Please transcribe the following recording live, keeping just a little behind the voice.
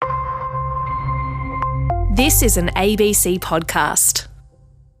This is an ABC podcast.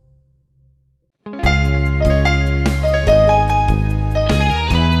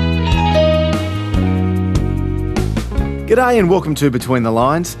 G'day and welcome to Between the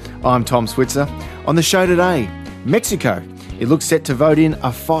Lines. I'm Tom Switzer. On the show today, Mexico. It looks set to vote in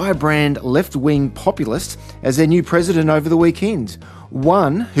a firebrand left-wing populist as their new president over the weekend.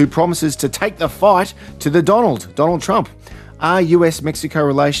 One who promises to take the fight to the Donald Trump. Are US-Mexico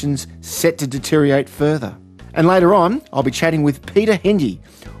relations set to deteriorate further? And later on, I'll be chatting with Peter Hendy,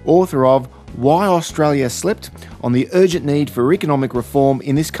 author of Why Australia Slept on the Urgent Need for Economic Reform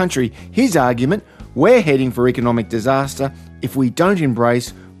in This Country. His argument, we're heading for economic disaster if we don't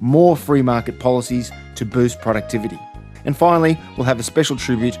embrace more free market policies to boost productivity. And finally, we'll have a special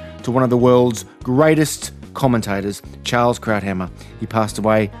tribute to one of the world's greatest commentators, Charles Krauthammer. He passed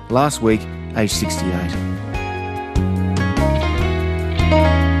away last week, aged 68.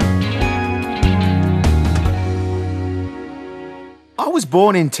 I was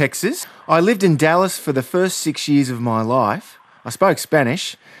born in Texas. I lived in Dallas for the first 6 years of my life. I spoke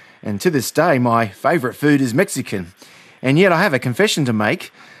Spanish, and to this day, my favourite food is Mexican. And yet I have a confession to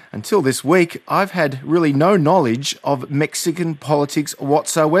make. Until this week, I've had really no knowledge of Mexican politics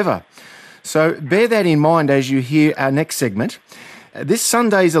whatsoever. So bear that in mind as you hear our next segment. This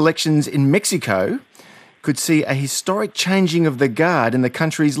Sunday's elections in Mexico could see a historic changing of the guard in the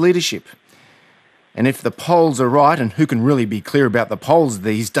country's leadership. And if the polls are right, and who can really be clear about the polls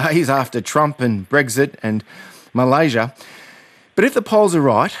these days after Trump and Brexit and Malaysia, but if the polls are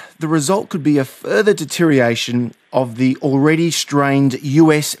right, the result could be a further deterioration of the already strained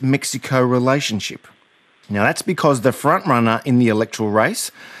US-Mexico relationship. Now that's because the frontrunner in the electoral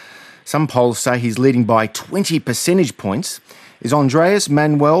race, some polls say he's leading by 20 percentage points, is Andres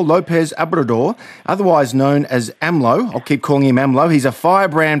Manuel Lopez Obrador, otherwise known as AMLO. I'll keep calling him AMLO. He's a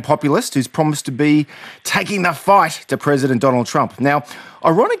firebrand populist who's promised to be taking the fight to President Donald Trump. Now,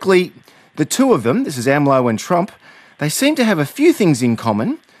 ironically, the two of them, this is AMLO and Trump, they seem to have a few things in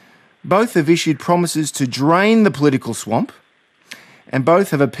common. Both have issued promises to drain the political swamp, and both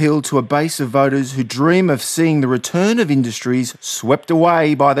have appealed to a base of voters who dream of seeing the return of industries swept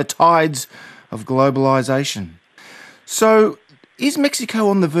away by the tides of globalisation. So, is Mexico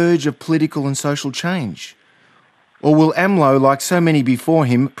on the verge of political and social change? Or will AMLO, like so many before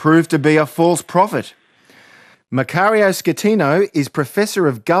him, prove to be a false prophet? Macario Schettino is Professor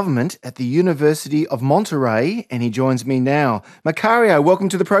of Government at the University of Monterrey, and he joins me now. Macario, welcome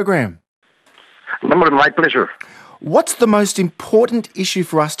to the program. My pleasure. What's the most important issue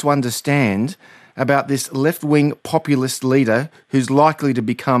for us to understand about this left-wing populist leader who's likely to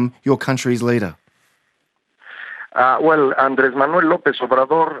become your country's leader? Andres Manuel Lopez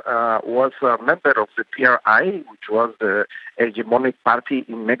Obrador was a member of the PRI, which was the hegemonic party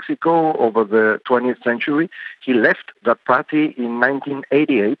in Mexico over the 20th century. He left that party in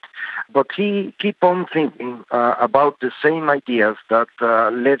 1988, but he kept on thinking about the same ideas that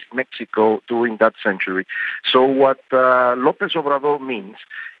led Mexico during that century. So what Lopez Obrador means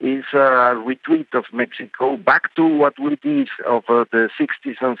is a retreat of Mexico back to what we did over the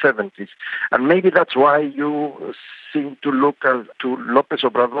 60s and 70s. And maybe that's why you seem to look to Lopez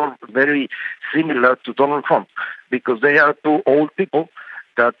Obrador very similar to Donald Trump, because they are two old people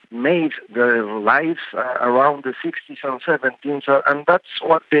that made their lives around the 60s and 70s, and that's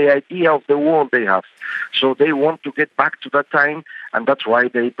what the idea of the world they have. So they want to get back to that time, and that's why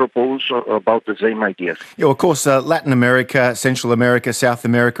they propose about the same ideas. Yeah, well, of course, Latin America, Central America, South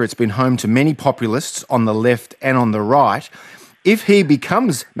America, it's been home to many populists on the left and on the right. If he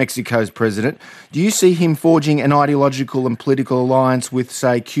becomes Mexico's president, do you see him forging an ideological and political alliance with,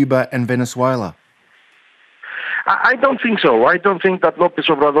 say, Cuba and Venezuela? I don't think so. I don't think that Lopez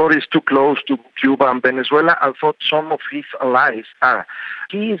Obrador is too close to Cuba and Venezuela. I thought some of his allies are.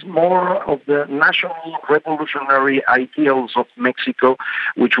 He is more of the national revolutionary ideals of Mexico,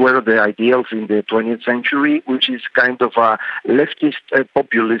 which were the ideals in the 20th century, which is kind of a leftist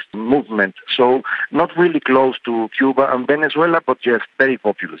populist movement. So not really close to Cuba and Venezuela, but just very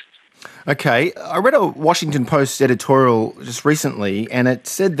populist. Okay, I read a Washington Post editorial just recently, and it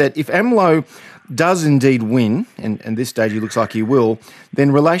said that if AMLO does indeed win, and at this stage he looks like he will,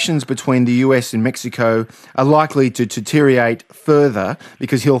 then relations between the US and Mexico are likely to deteriorate further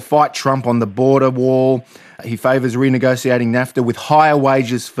because he'll fight Trump on the border wall. He favours renegotiating NAFTA with higher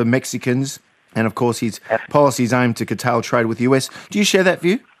wages for Mexicans, and of course his policies aim to curtail trade with the US. Do you share that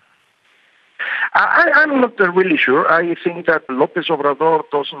view? I'm not really sure. I think that López Obrador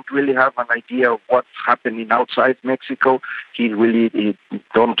doesn't really have an idea of what's happening outside Mexico. He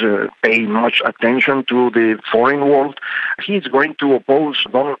don't pay much attention to the foreign world. He's going to oppose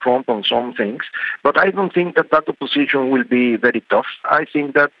Donald Trump on some things, but I don't think that opposition will be very tough. I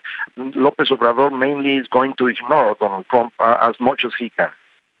think that López Obrador mainly is going to ignore Donald Trump as much as he can.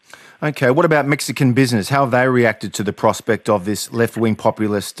 Okay, what about Mexican business? How have they reacted to the prospect of this left-wing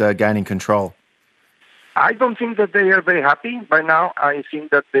populist gaining control? I don't think that they are very happy by now. I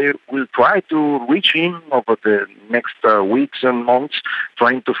think that they will try to reach in over the next weeks and months,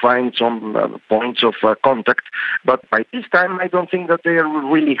 trying to find some points of contact. But by this time, I don't think that they are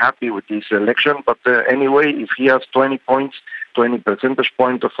really happy with this election. But anyway, if he has 20 percentage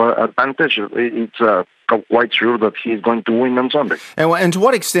point of advantage, it's quite sure that he's going to win on Sunday. And to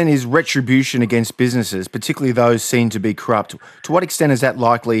what extent is retribution against businesses, particularly those seen to be corrupt, to what extent is that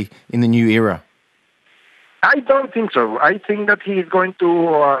likely in the new era? I don't think so. I think that he is going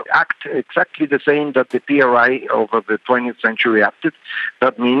to act exactly the same that the PRI over the 20th century acted.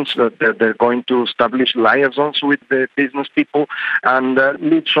 That means that they're going to establish liaisons with the business people and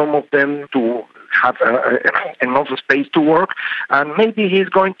lead some of them to have enough space to work, and maybe he's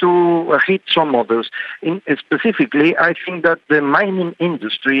going to hit some others. Specifically, I think that the mining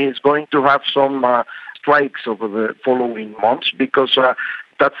industry is going to have some strikes over the following months because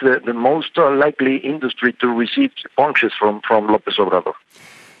that's the most likely industry to receive punches from López Obrador.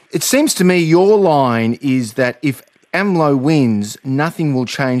 It seems to me your line is that if AMLO wins, nothing will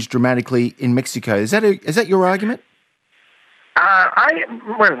change dramatically in Mexico. Is that your argument?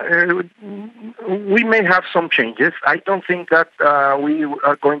 We may have some changes. I don't think that we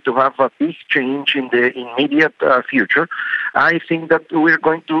are going to have a big change in the immediate future. I think that we're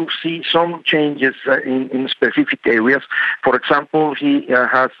going to see some changes in specific areas. For example, he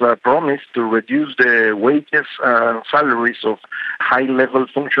has promised to reduce the wages and salaries of high-level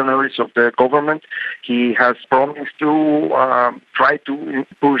functionaries of the government. He has promised to try to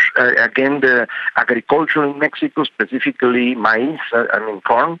push again the agriculture in Mexico, specifically maize,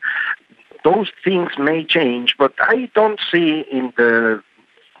 corn. Those things may change, but I don't see in the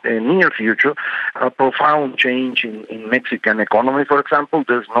near future a profound change in Mexican economy, for example.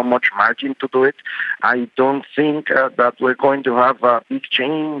 There's not much margin to do it. I don't think that we're going to have a big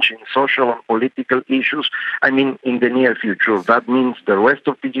change in social and political issues, in the near future. That means the rest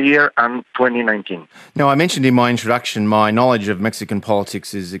of the year and 2019. Now, I mentioned in my introduction my knowledge of Mexican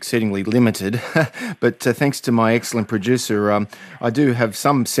politics is exceedingly limited, but thanks to my excellent producer, I do have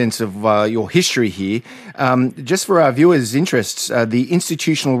some sense of your history here. Just for our viewers' interests, the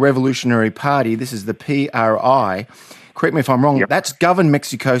Institutional Revolutionary Party, this is the PRI, correct me if I'm wrong, Yep. That's governed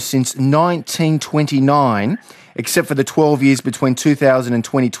Mexico since 1929, except for the 12 years between 2000 and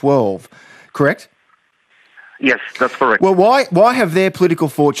 2012, correct? Yes, that's correct. Well, why have their political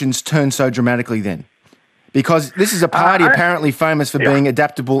fortunes turned so dramatically then? Because this is a party apparently famous for being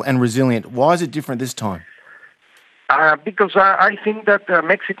adaptable and resilient. Why is it different this time? Because I think that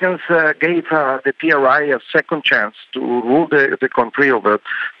Mexicans gave the PRI a second chance to rule the country over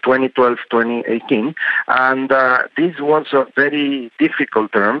 2012-2018, and this was a very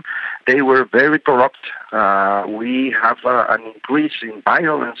difficult term. They were very corrupt. We have an increase in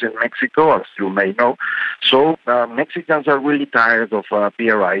violence in Mexico, as you may know. So Mexicans are really tired of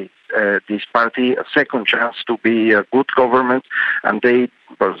PRI. This party a second chance to be a good government, and they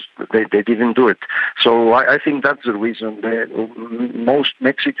didn't do it. So I think that's the reason. Most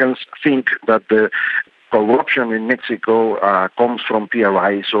Mexicans think that the corruption in Mexico comes from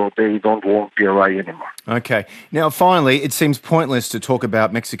PRI, so they don't want PRI anymore. Okay. Now, finally, it seems pointless to talk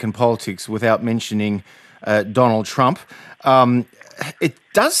about Mexican politics without mentioning Donald Trump. It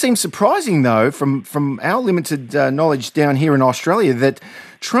does seem surprising, though, from our limited knowledge down here in Australia, that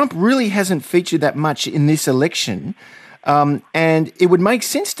Trump really hasn't featured that much in this election. And it would make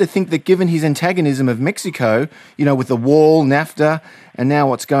sense to think that given his antagonism of Mexico, with the wall, NAFTA, and now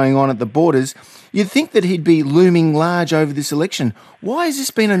what's going on at the borders, you'd think that he'd be looming large over this election. Why has this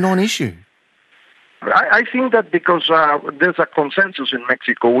been a non-issue? I think that because there's a consensus in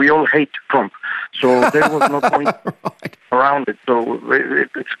Mexico. We all hate Trump. So there was no point around it. So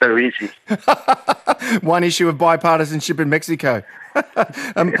it's very easy. One issue of bipartisanship in Mexico.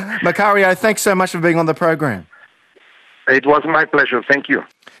 Macario, thanks so much for being on the program. It was my pleasure. Thank you.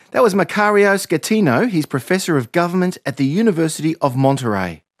 That was Macario Scatino. He's Professor of Government at the University of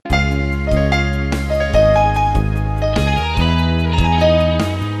Monterrey.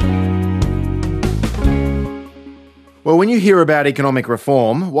 Well, when you hear about economic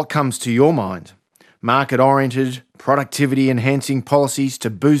reform, what comes to your mind? Market-oriented, productivity-enhancing policies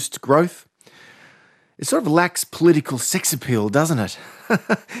to boost growth? It sort of lacks political sex appeal, doesn't it?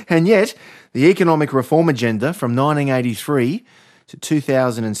 And yet, the economic reform agenda from 1983 to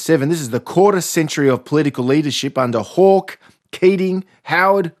 2007, this is the quarter century of political leadership under Hawke, Keating,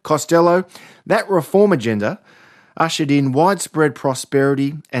 Howard, Costello. That reform agenda ushered in widespread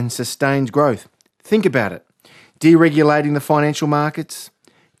prosperity and sustained growth. Think about it. Deregulating the financial markets,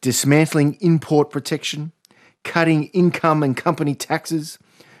 dismantling import protection, cutting income and company taxes,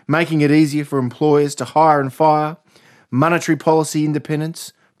 making it easier for employers to hire and fire, monetary policy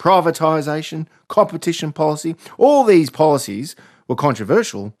independence, privatisation, competition policy. All these policies were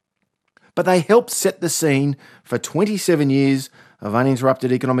controversial, but they helped set the scene for 27 years of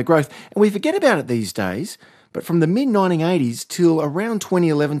uninterrupted economic growth. And we forget about it these days, but from the mid-1980s till around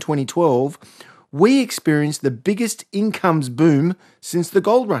 2011, 2012, we experienced the biggest incomes boom since the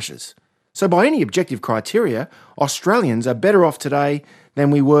gold rushes. So by any objective criteria, Australians are better off today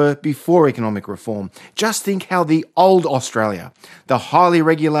than we were before economic reform. Just think how the old Australia, the highly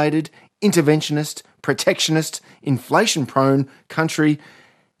regulated, interventionist, protectionist, inflation-prone country,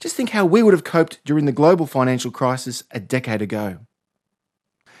 just think how we would have coped during the global financial crisis a decade ago.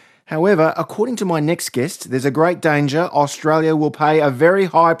 However, according to my next guest, there's a great danger Australia will pay a very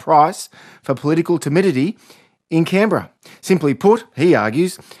high price for political timidity in Canberra. Simply put, he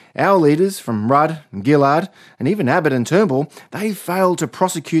argues, our leaders from Rudd and Gillard and even Abbott and Turnbull, they failed to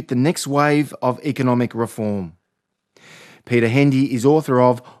prosecute the next wave of economic reform. Peter Hendy is author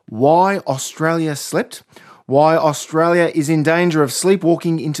of Why Australia Slept, Why Australia is in Danger of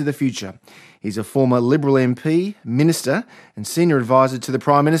Sleepwalking into the Future. He's a former Liberal MP, Minister and Senior Advisor to the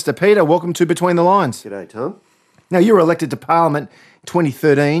Prime Minister. Peter, welcome to Between the Lines. G'day, Tom. Now, you were elected to Parliament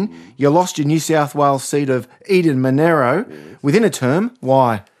 2013. You lost your New South Wales seat of Eden Monaro within a term.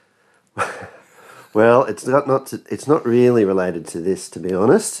 Why? Well, it's not really related to this, to be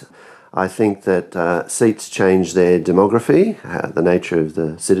honest. I think that seats change their demography, the nature of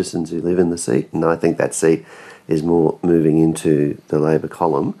the citizens who live in the seat, and I think that seat is more moving into the Labor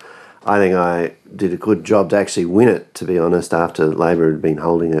column. I think I did a good job to actually win it, to be honest, after Labor had been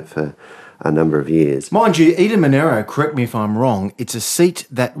holding it for a number of years. Mind you, Eden Monaro, correct me if I'm wrong, it's a seat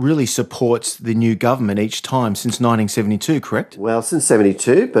that really supports the new government each time since 1972, correct? Well, since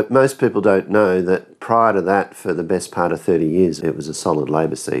 72, but most people don't know that prior to that, for the best part of 30 years, it was a solid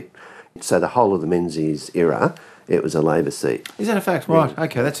Labor seat. So the whole of the Menzies era, it was a Labor seat. Is that a fact? Right.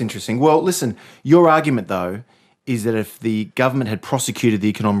 Okay, that's interesting. Well, listen, your argument, though, is that if the government had prosecuted the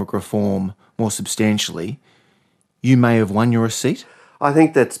economic reform more substantially, you may have won your seat? I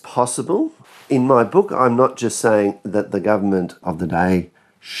think that's possible. In my book, I'm not just saying that the government of the day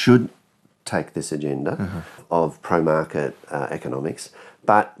should take this agenda of pro-market economics,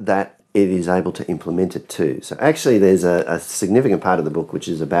 but that it is able to implement it too. So actually there's a significant part of the book which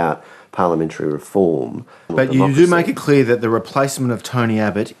is about parliamentary reform. But you do make it clear that the replacement of Tony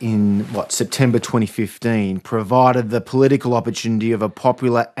Abbott in, September 2015 provided the political opportunity of a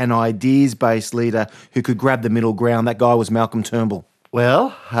popular and ideas-based leader who could grab the middle ground. That guy was Malcolm Turnbull.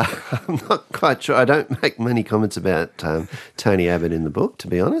 Well, I'm not quite sure. I don't make many comments about Tony Abbott in the book, to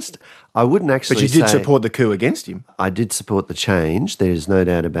be honest. I wouldn't actually say... But you did support the coup against him. I did support the change. There's no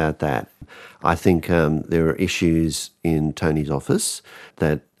doubt about that. I think there are issues in Tony's office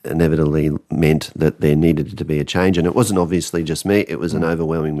that inevitably meant that there needed to be a change. And it wasn't obviously just me. It was an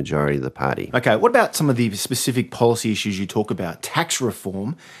overwhelming majority of the party. Okay, what about some of the specific policy issues you talk about? Tax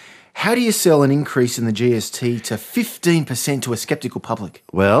reform. How do you sell an increase in the GST to 15% to a sceptical public?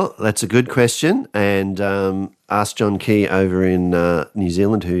 Well, that's a good question, and ask John Key over in New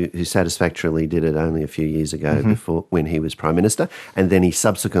Zealand, who satisfactorily did it only a few years ago before when he was Prime Minister, and then he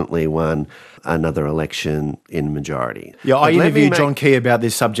subsequently won another election in majority. Yeah, I interviewed John Key about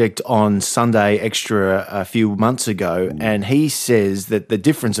this subject on Sunday Extra a few months ago, and he says that the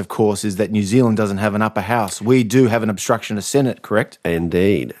difference, of course, is that New Zealand doesn't have an upper house. We do have an obstruction of Senate, correct?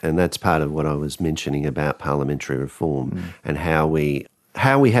 Indeed, and that's part of what I was mentioning about parliamentary reform and how we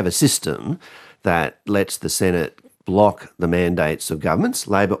have a system that lets the Senate block the mandates of governments,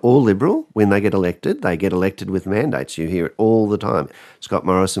 Labor or Liberal. When they get elected with mandates. You hear it all the time. Scott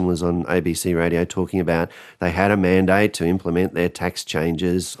Morrison was on ABC Radio talking about they had a mandate to implement their tax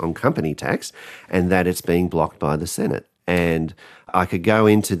changes on company tax and that it's being blocked by the Senate. And I could go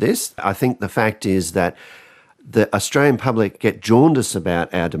into this. I think the fact is that the Australian public get jaundiced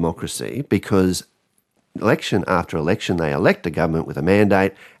about our democracy because election after election, they elect a government with a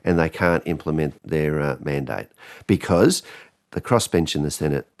mandate and they can't implement their mandate because the crossbench in the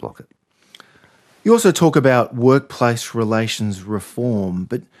Senate block it. You also talk about workplace relations reform,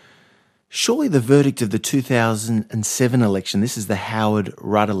 but Surely the verdict of the 2007 election, this is the Howard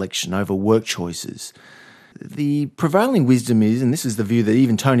Rudd election over work choices, the prevailing wisdom is, and this is the view that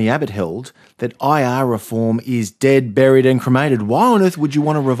even Tony Abbott held, that IR reform is dead, buried and cremated. Why on earth would you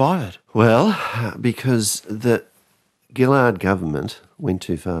want to revive it? Well, because the Gillard government went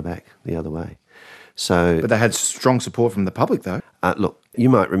too far back the other way. But they had strong support from the public, though. Look, you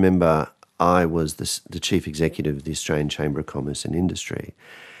might remember I was the chief executive of the Australian Chamber of Commerce and Industry,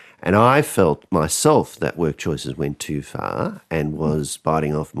 and I felt myself that work choices went too far and was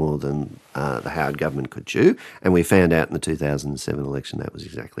biting off more than the Howard government could chew, and we found out in the 2007 election that was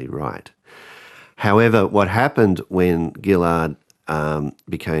exactly right. However, what happened when Gillard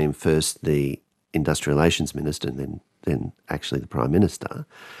became first the Industrial Relations Minister and then actually the Prime Minister,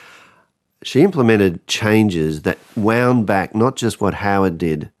 she implemented changes that wound back not just what Howard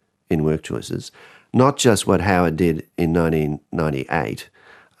did in work choices, not just what Howard did in 1998,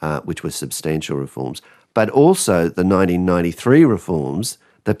 which were substantial reforms, but also the 1993 reforms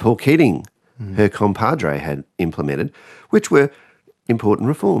that Paul Keating, her compadre, had implemented, which were important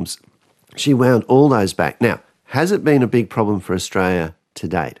reforms. She wound all those back. Now, has it been a big problem for Australia to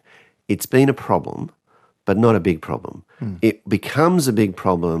date? It's been a problem, but not a big problem. It becomes a big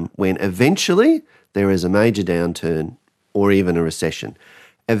problem when eventually there is a major downturn or even a recession.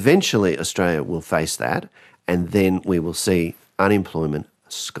 Eventually Australia will face that, and then we will see unemployment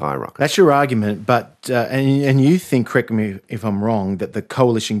skyrocket. That's your argument, but and you think, correct me if I'm wrong, that the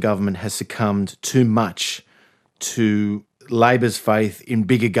coalition government has succumbed too much to Labor's faith in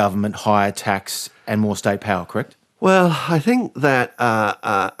bigger government, higher tax and more state power, correct? Well, I think that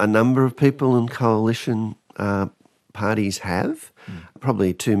a number of people in coalition parties have,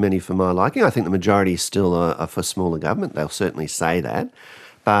 probably too many for my liking. I think the majority still are for smaller government. They'll certainly say that.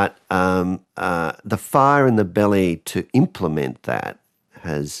 But the fire in the belly to implement that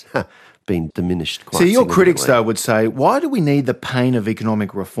has been diminished quite significantly. So your critics, though, would say, why do we need the pain of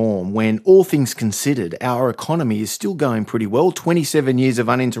economic reform when, all things considered, our economy is still going pretty well? 27 years of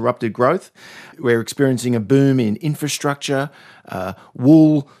uninterrupted growth. We're experiencing a boom in infrastructure,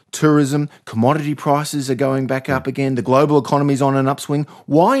 wool, tourism, commodity prices are going back up again. The global economy is on an upswing.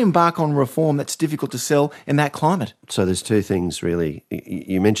 Why embark on reform that's difficult to sell in that climate? So there's two things, really.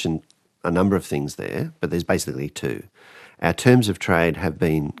 You mentioned a number of things there, but there's basically two. Our terms of trade have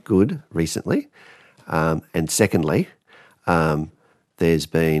been good recently. And secondly, there's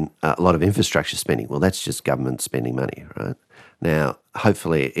been a lot of infrastructure spending. Well, that's just government spending money, right? Now,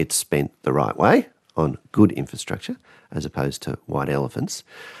 hopefully it's spent the right way on good infrastructure as opposed to white elephants.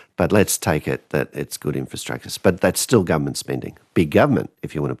 But let's take it that it's good infrastructure. But that's still government spending. Big government,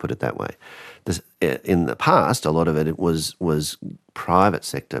 if you want to put it that way. In the past, a lot of it was private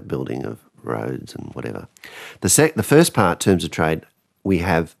sector building of roads and whatever. The first part, terms of trade, we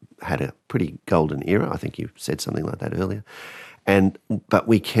have had a pretty golden era. I think you said something like that earlier. But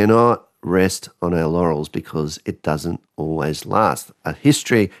we cannot rest on our laurels because it doesn't always last. An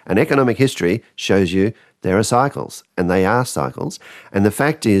economic history shows you there are cycles, and they are cycles. And the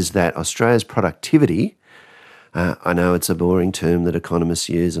fact is that Australia's productivity, I know it's a boring term that economists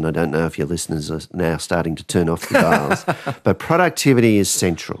use, and I don't know if your listeners are now starting to turn off the dials, but productivity is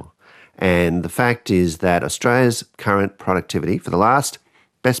central. And the fact is that Australia's current productivity for the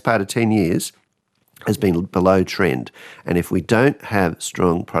best part of 10 years has been below trend. And if we don't have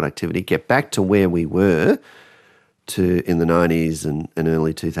strong productivity, get back to where we were in the 90s and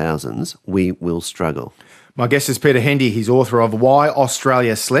early 2000s, we will struggle. My guest is Peter Hendy. He's author of Why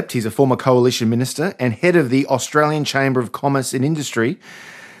Australia Slept. He's a former coalition minister and head of the Australian Chamber of Commerce and Industry.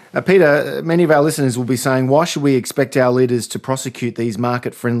 Peter, many of our listeners will be saying, why should we expect our leaders to prosecute these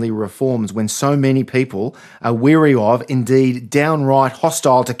market-friendly reforms when so many people are weary of, indeed downright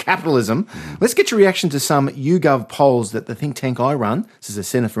hostile to capitalism? Let's get your reaction to some YouGov polls that the think tank I run, this is the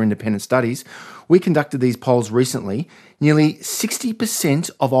Centre for Independent Studies, we conducted these polls recently. Nearly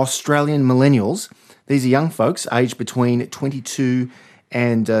 60% of Australian millennials, these are young folks aged between 22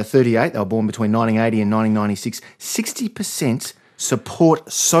 and 38, they were born between 1980 and 1996, 60%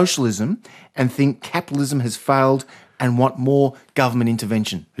 support socialism and think capitalism has failed and want more government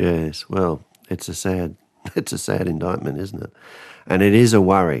intervention. Yes, well, it's a sad indictment, isn't it? And it is a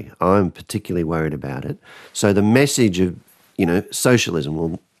worry. I'm particularly worried about it. So the message of, socialism,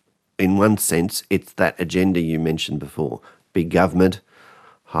 well, in one sense, it's that agenda you mentioned before. Big government,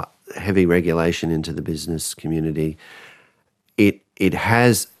 heavy regulation into the business community. It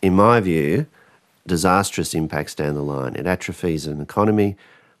has, in my view, disastrous impacts down the line. It atrophies an economy,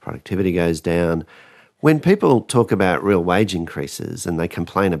 productivity goes down. When people talk about real wage increases and they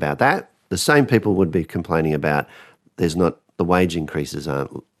complain about that, the same people would be complaining about the wage increases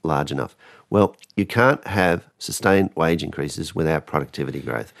aren't large enough. Well, you can't have sustained wage increases without productivity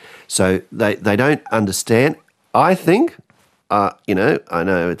growth. So they don't understand. I think, I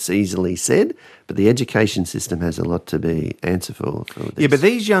know it's easily said, but the education system has a lot to be answered for this. Yeah, but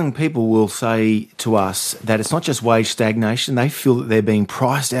these young people will say to us that it's not just wage stagnation. They feel that they're being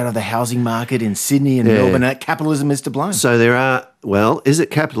priced out of the housing market in Sydney and Melbourne. Capitalism is to blame. So is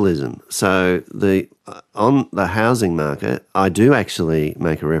it capitalism? So on the housing market, I do actually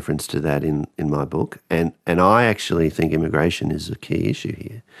make a reference to that in my book, and I actually think immigration is a key issue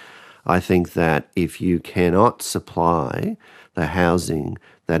here. I think that if you cannot supply the housing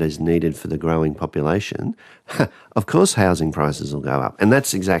that is needed for the growing population, of course housing prices will go up. And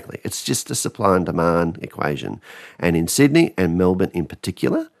it's just a supply and demand equation. And in Sydney and Melbourne in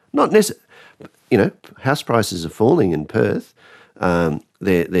particular, not necessarily, house prices are falling in Perth.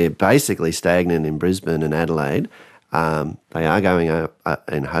 They're basically stagnant in Brisbane and Adelaide. They are going up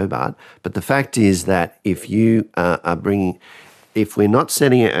in Hobart. But the fact is that if we're not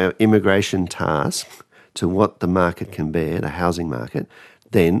setting our immigration task to what the market can bear, the housing market,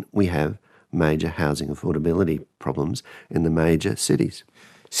 then we have major housing affordability problems in the major cities.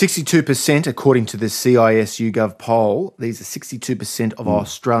 62%, according to the CIS YouGov poll, these are 62% of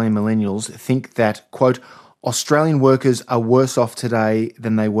Australian millennials think that, quote, Australian workers are worse off today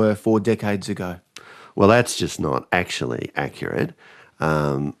than they were 4 decades ago. Well, that's just not actually accurate.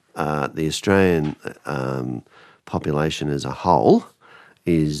 The Australian population as a whole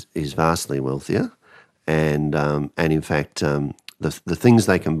is vastly wealthier, and in fact, the things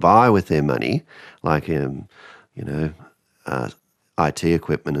they can buy with their money, like IT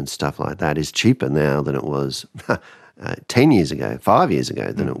equipment and stuff like that, is cheaper now than it was 10 years ago, 5 years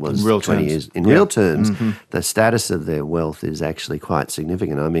ago than it was in real 20 terms. years. In real terms, the status of their wealth is actually quite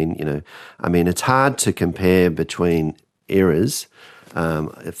significant. I mean, it's hard to compare between eras.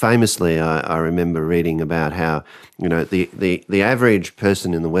 Famously, I remember reading about how, the average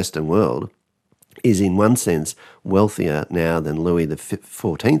person in the Western world is in one sense wealthier now than Louis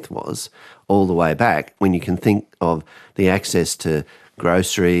XIV was all the way back, when you can think of the access to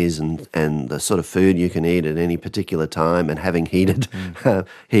groceries and the sort of food you can eat at any particular time, and having heated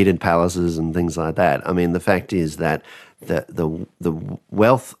palaces and things like that. I mean, the fact is that the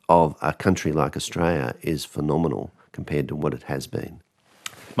wealth of a country like Australia is phenomenal compared to what it has been.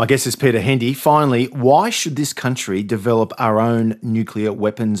 My guest is Peter Hendy. Finally, why should this country develop our own nuclear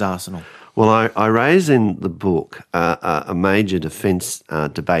weapons arsenal? Well, I raise in the book a major defence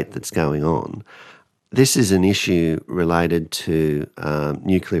debate that's going on. This is an issue related to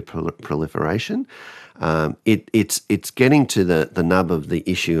nuclear proliferation. It's getting to the nub of the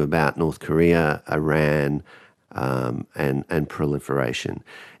issue about North Korea, Iran, and proliferation.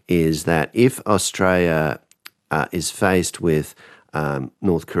 Is that if Australia is faced with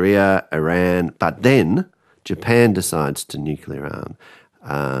North Korea, Iran, but then Japan decides to nuclear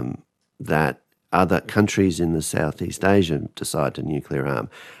arm, that other countries in the Southeast Asia decide to nuclear arm,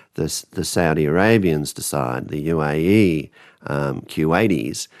 the Saudi Arabians decide, the UAE,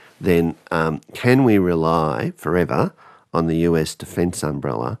 Kuwaitis, then can we rely forever on the US defence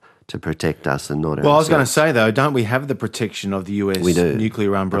umbrella to protect us and not ourselves? Well, I was going to say, though, don't we have the protection of the US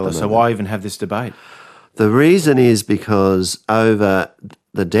nuclear umbrella? So why even have this debate? The reason is because over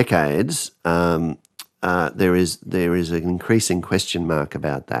the decades, there is an increasing question mark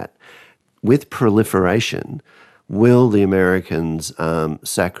about that. With proliferation, will the Americans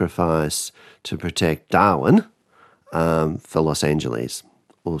sacrifice to protect Darwin for Los Angeles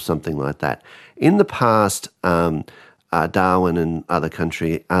or something like that? In the past, Darwin and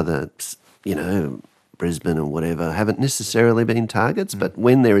Brisbane or whatever, haven't necessarily been targets, but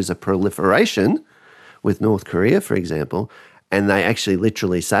when there is a proliferation with North Korea, for example, and they actually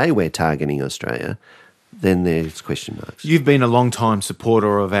literally say we're targeting Australia, then there's question marks. You've been a long-time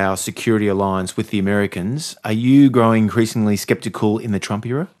supporter of our security alliance with the Americans. Are you growing increasingly sceptical in the Trump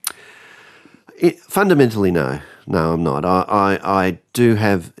era? Fundamentally, no. No, I'm not. I do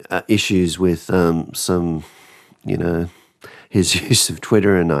have issues with some, his use of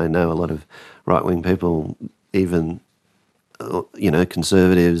Twitter, and I know a lot of right-wing people, even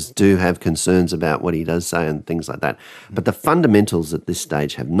conservatives, do have concerns about what he does say and things like that. But the fundamentals at this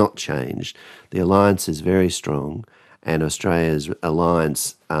stage have not changed. The alliance is very strong, and Australia's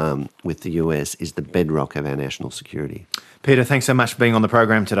alliance with the US is the bedrock of our national security. Peter, thanks so much for being on the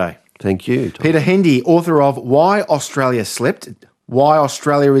program today. Thank you, Tom. Peter Hendy, author of Why Australia Slept, Why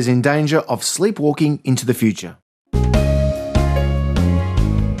Australia is in Danger of Sleepwalking into the Future.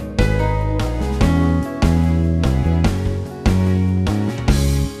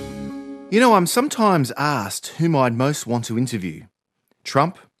 I'm sometimes asked whom I'd most want to interview.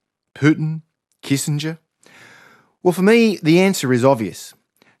 Trump, Putin? Kissinger? Well, for me, the answer is obvious.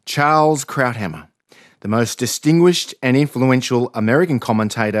 Charles Krauthammer, the most distinguished and influential American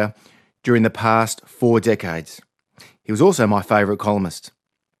commentator during the past 4 decades. He was also my favourite columnist.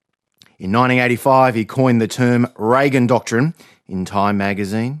 In 1985, he coined the term Reagan Doctrine in Time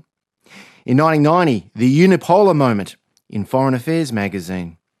magazine. In 1990, the unipolar moment in Foreign Affairs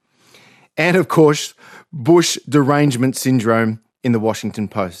magazine. And of course, Bush derangement syndrome in the Washington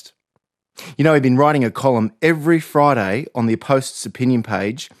Post. You know, he'd been writing a column every Friday on the Post's opinion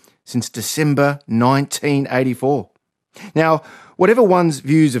page since December 1984. Now, whatever one's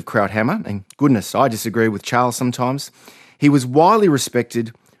views of Krauthammer, and goodness, I disagree with Charles sometimes, he was widely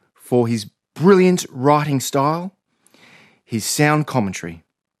respected for his brilliant writing style, his sound commentary.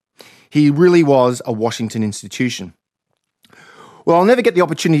 He really was a Washington institution. Well, I'll never get the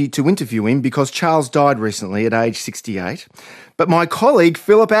opportunity to interview him because Charles died recently at age 68. But my colleague,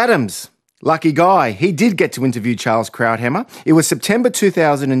 Philip Adams, lucky guy, he did get to interview Charles Krauthammer. It was September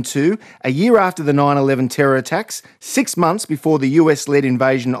 2002, a year after the 9/11 terror attacks, 6 months before the US-led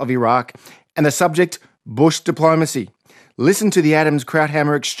invasion of Iraq, and the subject, Bush diplomacy. Listen to the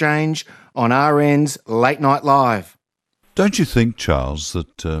Adams-Krauthammer exchange on RN's Late Night Live. Don't you think, Charles,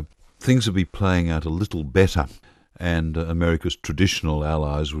 that things would be playing out a little better and America's traditional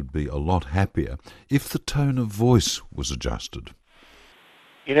allies would be a lot happier if the tone of voice was adjusted?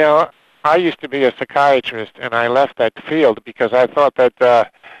 You know, I used to be a psychiatrist, and I left that field because I thought that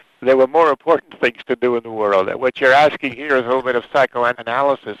there were more important things to do in the world. What you're asking here is a little bit of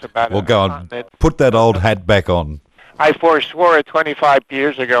psychoanalysis about... Well, go on. Put that old hat back on. I forswore it 25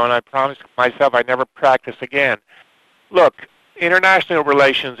 years ago, and I promised myself I'd never practice again. Look, international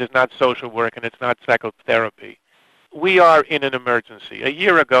relations is not social work, and it's not psychotherapy. We are in an emergency. A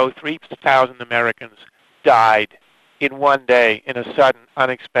year ago, 3,000 Americans died in one day in a sudden,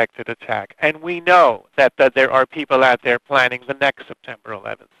 unexpected attack. And we know that there are people out there planning the next September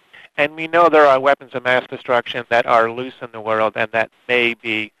 11th. And we know there are weapons of mass destruction that are loose in the world and that may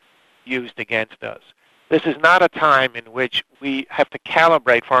be used against us. This is not a time in which we have to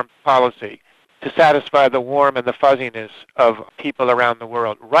calibrate foreign policy to satisfy the warm and the fuzziness of people around the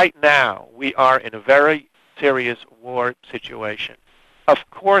world. Right now, we are in a very serious war situation. Of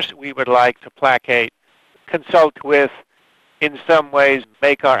course, we would like to placate, consult with, in some ways,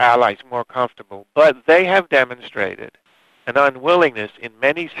 make our allies more comfortable. But they have demonstrated an unwillingness in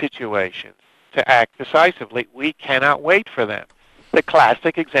many situations to act decisively. We cannot wait for them. The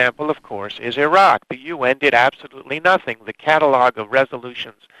classic example, of course, is Iraq. The UN did absolutely nothing. The catalog of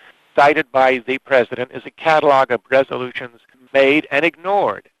resolutions cited by the president is a catalog of resolutions made and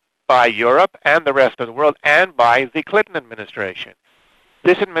ignored by Europe and the rest of the world and by the Clinton administration.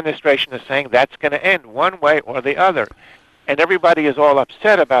 This administration is saying that's going to end one way or the other. And everybody is all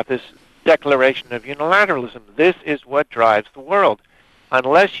upset about this declaration of unilateralism. This is what drives the world.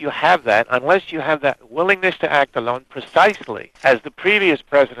 Unless you have that willingness to act alone, precisely as the previous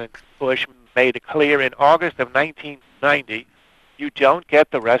President Bush made it clear in August of 1990, you don't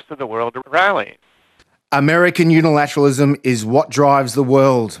get the rest of the world rallying. American unilateralism is what drives the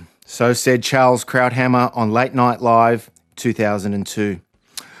world, so said Charles Krauthammer on Late Night Live 2002.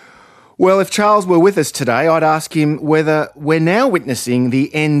 Well, if Charles were with us today, I'd ask him whether we're now witnessing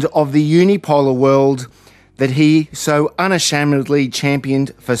the end of the unipolar world that he so unashamedly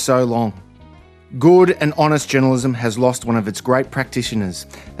championed for so long. Good and honest journalism has lost one of its great practitioners.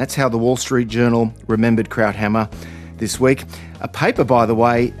 That's how the Wall Street Journal remembered Krauthammer this week. A paper, by the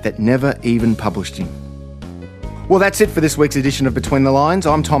way, that never even published him. Well, that's it for this week's edition of Between the Lines.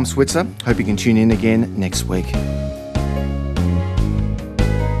 I'm Tom Switzer. Hope you can tune in again next week.